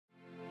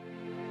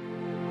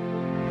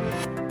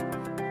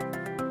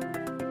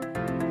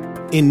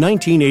In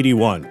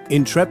 1981,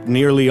 in Trep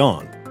near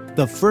Lyon,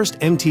 the first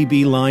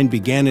MTB line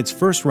began its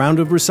first round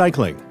of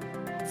recycling.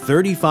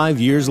 35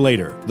 years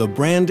later, the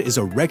brand is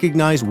a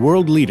recognized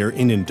world leader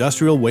in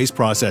industrial waste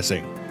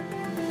processing.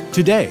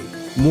 Today,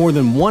 more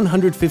than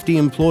 150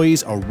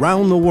 employees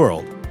around the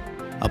world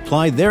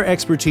apply their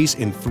expertise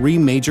in three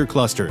major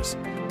clusters: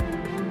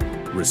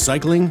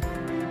 recycling,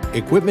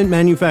 equipment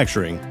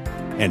manufacturing,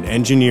 and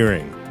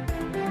engineering.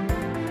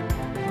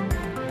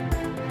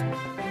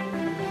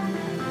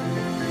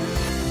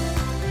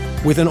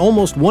 With an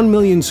almost 1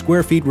 million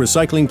square feet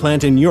recycling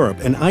plant in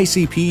Europe and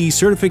ICPE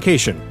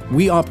certification,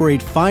 we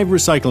operate 5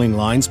 recycling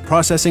lines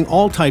processing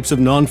all types of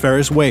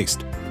non-ferrous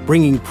waste,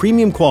 bringing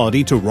premium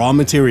quality to raw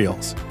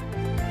materials.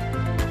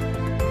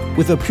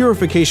 With a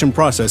purification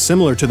process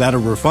similar to that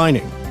of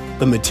refining,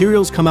 the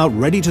materials come out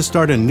ready to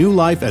start a new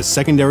life as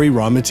secondary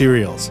raw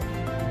materials.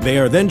 They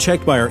are then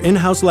checked by our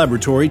in-house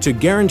laboratory to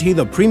guarantee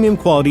the premium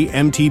quality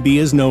MTB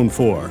is known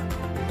for.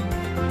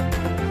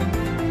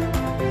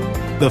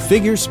 The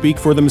figures speak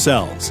for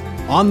themselves.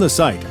 On the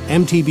site,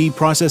 MTB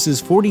processes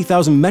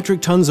 40,000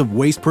 metric tons of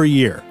waste per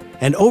year,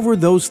 and over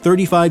those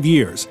 35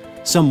 years,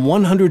 some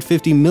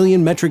 150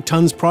 million metric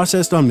tons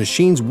processed on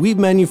machines we've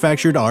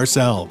manufactured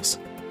ourselves.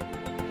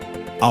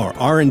 Our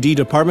R&D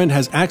department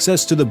has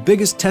access to the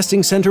biggest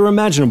testing center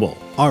imaginable,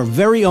 our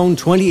very own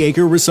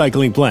 20-acre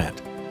recycling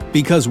plant.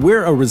 Because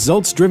we're a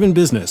results-driven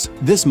business,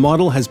 this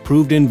model has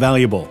proved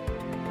invaluable.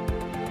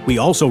 We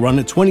also run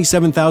a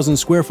 27,000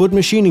 square foot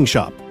machining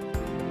shop,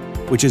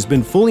 which has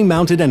been fully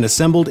mounted and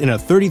assembled in a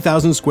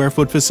 30,000 square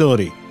foot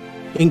facility,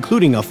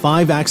 including a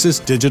 5-axis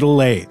digital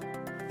lathe,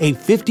 a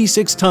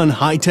 56-ton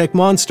high-tech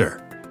monster.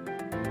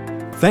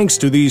 Thanks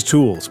to these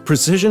tools,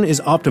 precision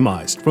is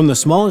optimized from the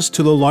smallest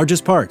to the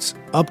largest parts,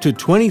 up to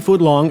 20-foot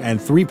long and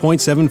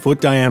 3.7-foot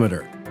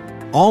diameter.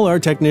 All our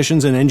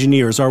technicians and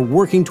engineers are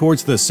working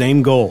towards the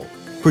same goal,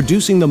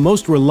 producing the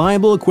most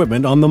reliable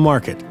equipment on the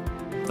market.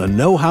 The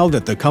know-how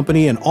that the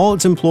company and all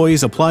its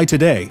employees apply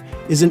today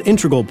is an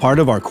integral part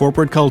of our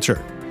corporate culture,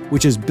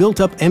 which has built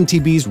up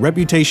MTB's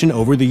reputation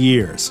over the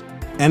years.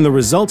 And the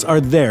results are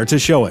there to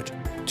show it.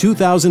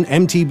 2,000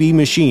 MTB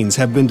machines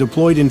have been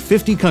deployed in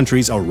 50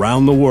 countries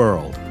around the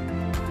world.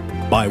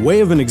 By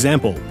way of an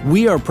example,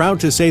 we are proud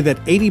to say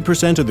that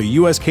 80% of the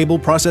US cable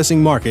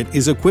processing market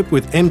is equipped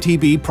with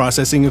MTB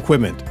processing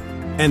equipment.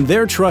 And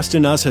their trust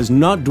in us has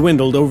not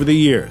dwindled over the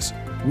years.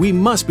 We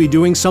must be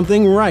doing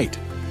something right.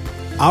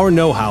 Our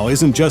know-how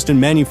isn't just in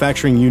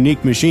manufacturing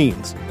unique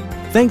machines.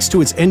 Thanks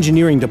to its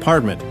engineering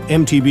department,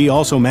 MTB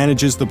also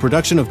manages the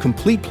production of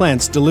complete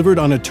plants delivered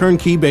on a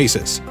turnkey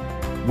basis.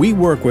 We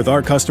work with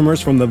our customers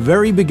from the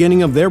very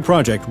beginning of their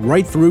project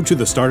right through to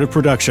the start of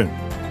production.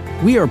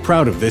 We are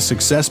proud of this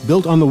success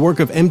built on the work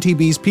of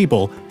MTB's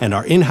people and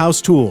our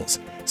in-house tools,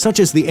 such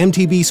as the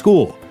MTB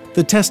School,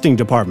 the testing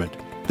department,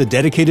 the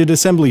dedicated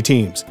assembly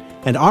teams,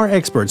 and our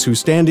experts who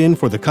stand in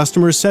for the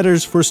customer's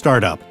setters for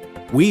startup.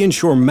 We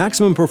ensure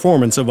maximum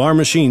performance of our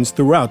machines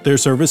throughout their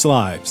service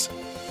lives.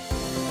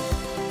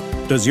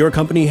 Does your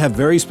company have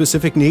very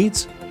specific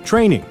needs?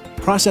 Training,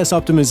 process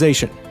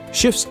optimization,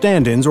 shift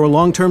stand-ins, or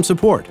long-term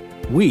support?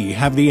 We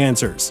have the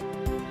answers.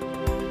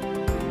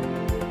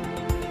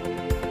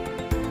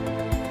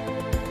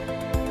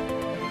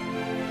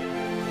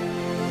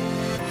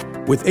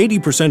 With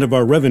 80% of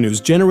our revenues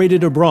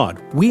generated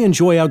abroad, we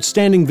enjoy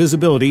outstanding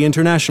visibility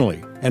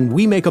internationally, and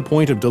we make a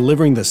point of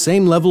delivering the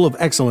same level of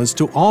excellence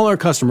to all our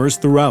customers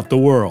throughout the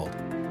world.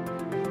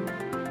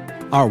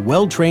 Our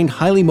well-trained,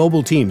 highly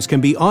mobile teams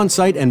can be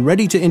on-site and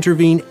ready to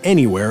intervene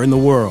anywhere in the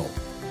world.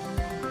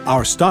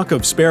 Our stock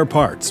of spare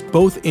parts,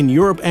 both in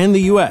Europe and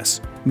the US,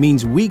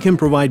 means we can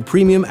provide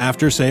premium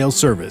after-sales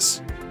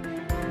service.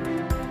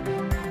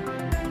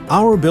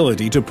 Our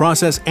ability to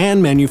process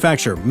and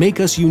manufacture make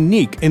us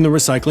unique in the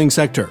recycling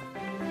sector.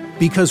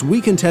 Because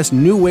we can test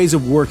new ways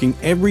of working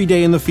every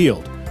day in the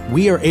field,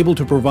 we are able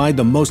to provide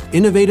the most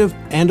innovative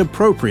and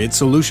appropriate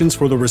solutions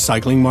for the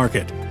recycling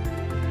market.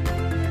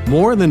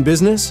 More than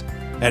business,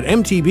 at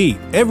MTB,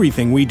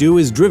 everything we do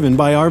is driven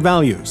by our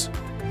values.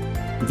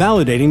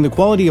 Validating the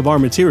quality of our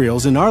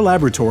materials in our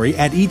laboratory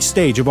at each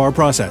stage of our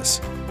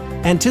process.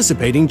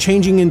 Anticipating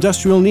changing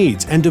industrial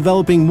needs and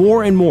developing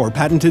more and more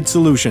patented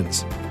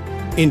solutions.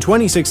 In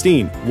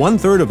 2016,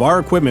 1/3 of our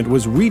equipment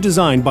was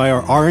redesigned by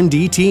our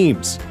R&D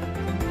teams.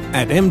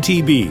 At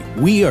MTB,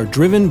 we are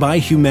driven by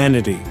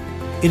humanity.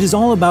 It is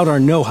all about our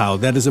know-how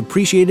that is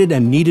appreciated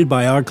and needed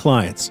by our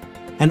clients.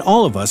 And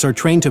all of us are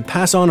trained to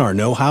pass on our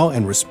know-how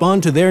and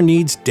respond to their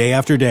needs day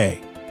after day.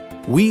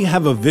 We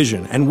have a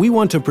vision and we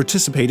want to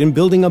participate in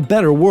building a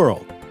better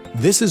world.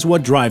 This is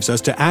what drives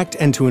us to act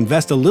and to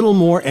invest a little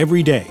more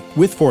every day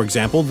with, for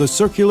example, the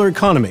circular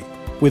economy,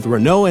 with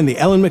Renault and the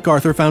Ellen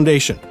MacArthur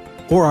Foundation,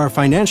 or our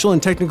financial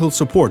and technical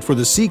support for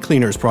the Sea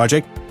Cleaners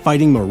project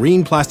fighting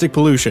marine plastic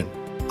pollution.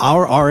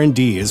 Our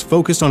R&D is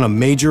focused on a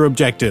major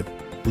objective,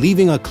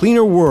 leaving a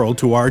cleaner world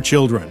to our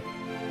children.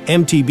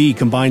 MTB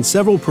combines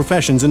several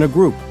professions in a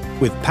group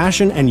with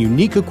passion and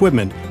unique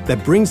equipment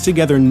that brings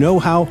together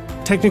know-how,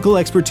 technical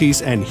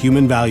expertise, and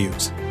human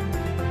values.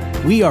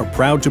 We are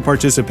proud to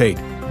participate,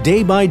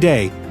 day by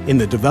day in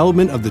the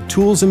development of the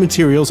tools and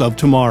materials of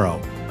tomorrow.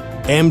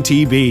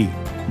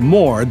 MTB,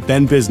 more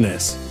than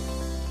business.